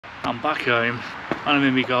I'm back home and I'm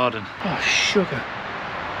in my garden. Oh, sugar.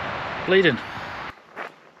 Bleeding.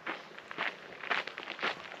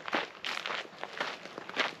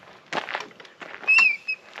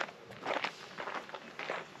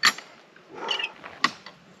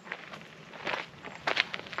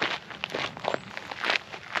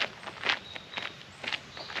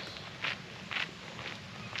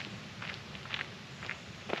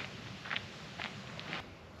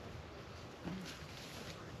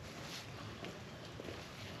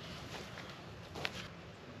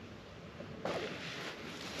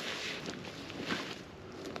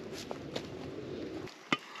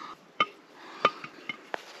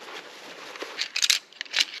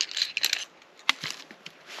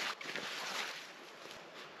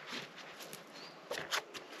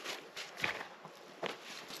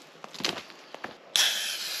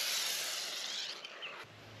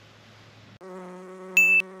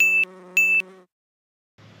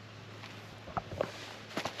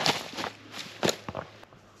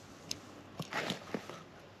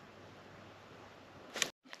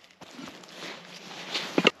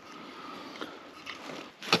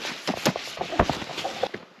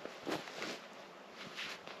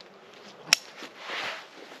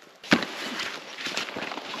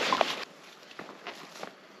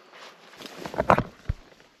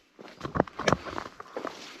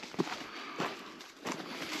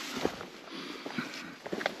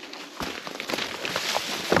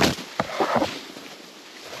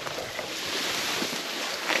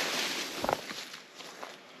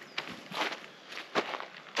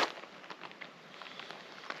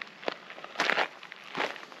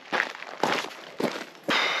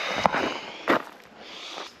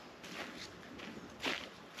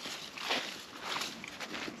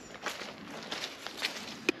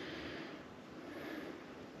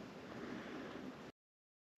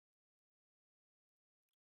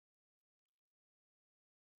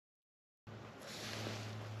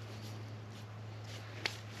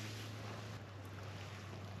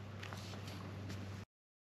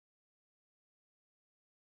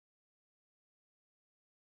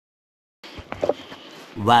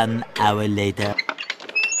 One hour later.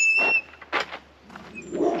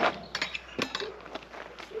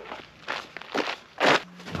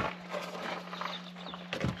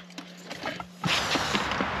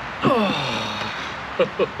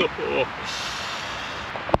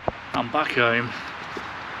 I'm back home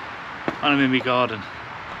and I'm in my garden.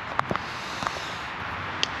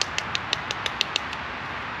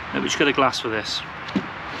 Maybe we should get a glass for this.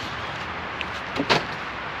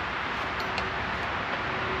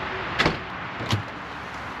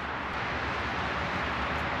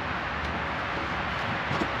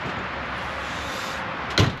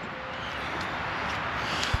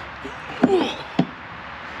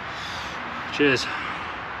 Cheers.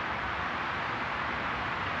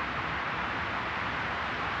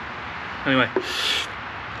 Anyway,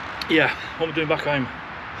 yeah, what am I doing back home?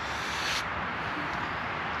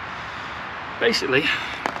 Basically,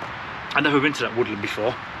 I'd never been to that woodland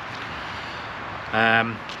before.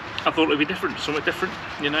 I thought it would be different, something different,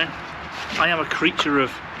 you know. I am a creature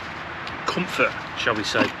of comfort, shall we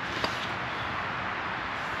say.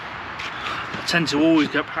 I tend to always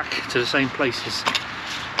go back to the same places,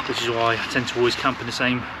 which is why I tend to always camp in the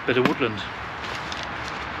same bit of woodland.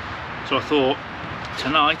 So I thought,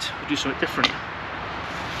 tonight we'll do something different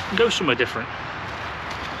and go somewhere different.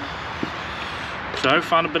 So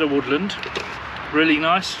found a bit of woodland, really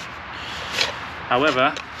nice.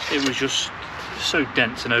 However, it was just so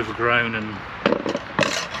dense and overgrown, and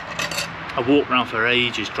I walked around for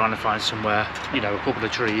ages trying to find somewhere, you know, a couple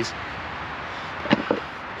of trees.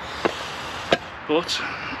 But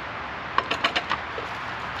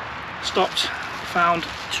stopped, found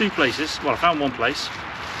two places. Well, I found one place,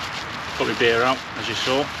 got my beer out as you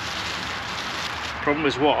saw. Problem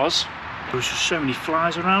was there was just so many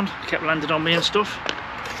flies around, kept landing on me and stuff.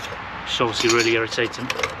 It's obviously really irritating.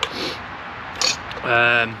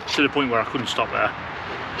 To the point where I couldn't stop there.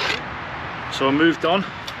 So I moved on,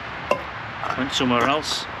 went somewhere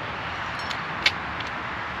else,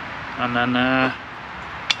 and then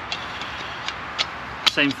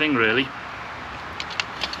same thing really.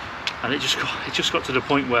 And it just got to the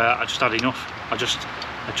point where I just had enough. I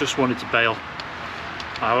just wanted to bail.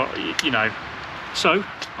 You know. So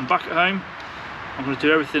I'm back at home. I'm going to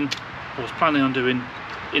do everything I was planning on doing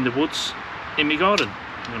in the woods, in my garden.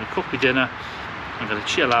 I'm going to cook my dinner. I'm going to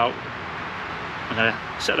chill out. I'm going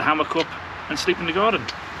to set the hammock up and sleep in the garden.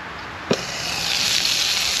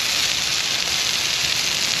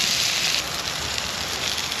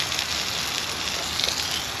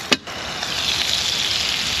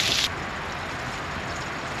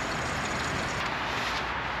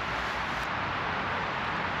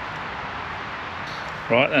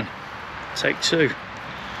 Right then, take two.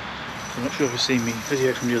 I'm not sure if you've seen me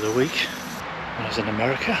video from the other week when I was in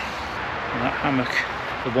America. And that hammock,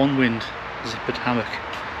 the one wind zippered hammock,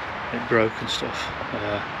 it broke and stuff.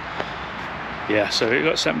 Yeah, so it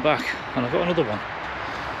got sent back and I've got another one.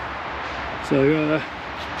 So,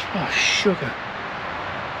 oh sugar.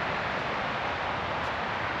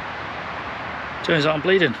 Turns out I'm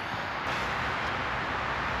bleeding.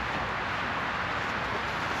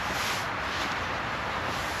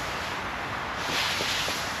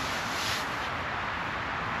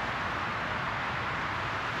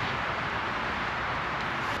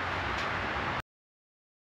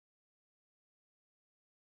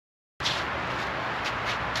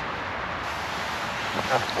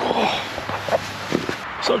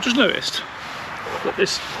 So I've just noticed that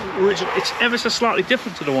this ridge, it's ever so slightly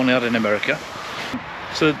different to the one I had in America.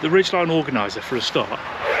 So the ridgeline organiser for a start,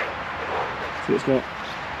 so it's got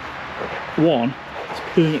one, it's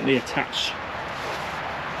permanently attached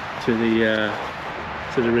to the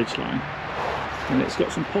ridgeline, and it's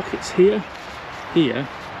got some pockets here, here,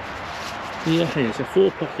 here, here, so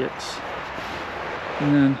 4 pockets,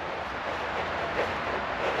 and then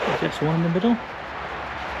I guess one in the middle.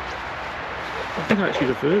 I think I actually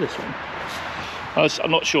prefer this one. I'm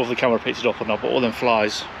not sure if the camera picked it up or not, but all them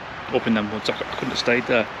flies up in them woods, I couldn't have stayed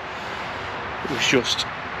there. It was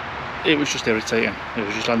just irritating. It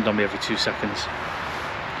was just landing on me every 2 seconds.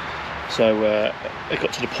 So it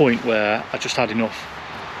got to the point where I just had enough,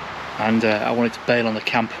 and I wanted to bail on the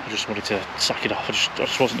camp. I just wanted to sack it off. I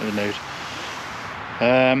just wasn't in the mood.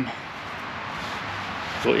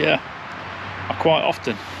 But yeah, I quite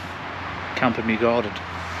often camp in my garden.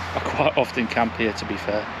 I quite often camp here, to be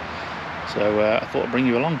fair. So I thought I'd bring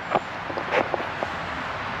you along.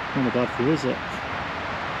 Not a bad view, is it?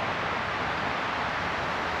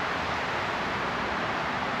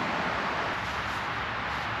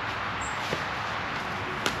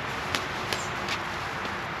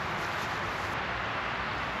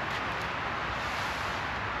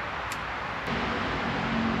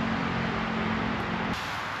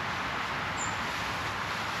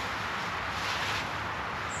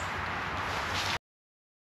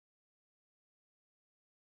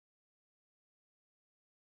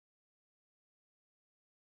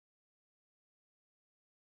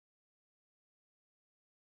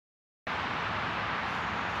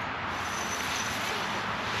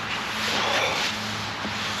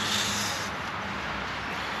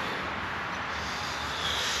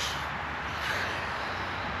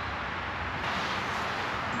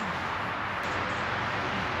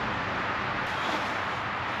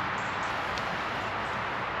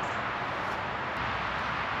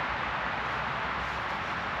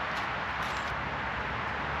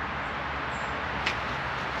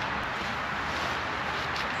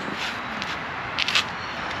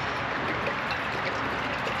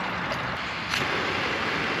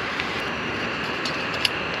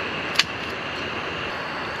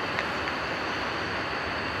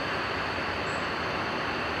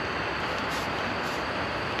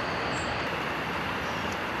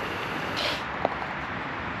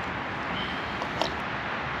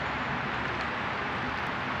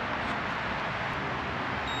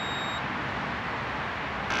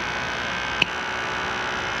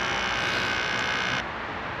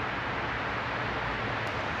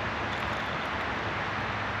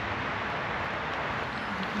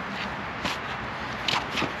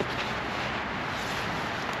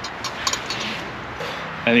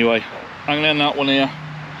 Anyway, I'm gonna end that one here.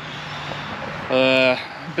 A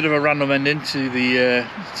bit of a random ending to the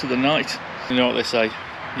night. You know what they say: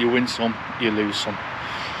 you win some, you lose some.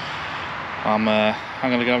 I'm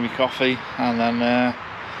gonna go have my coffee and then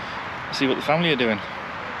see what the family are doing.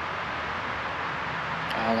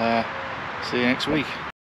 I'll see you next week.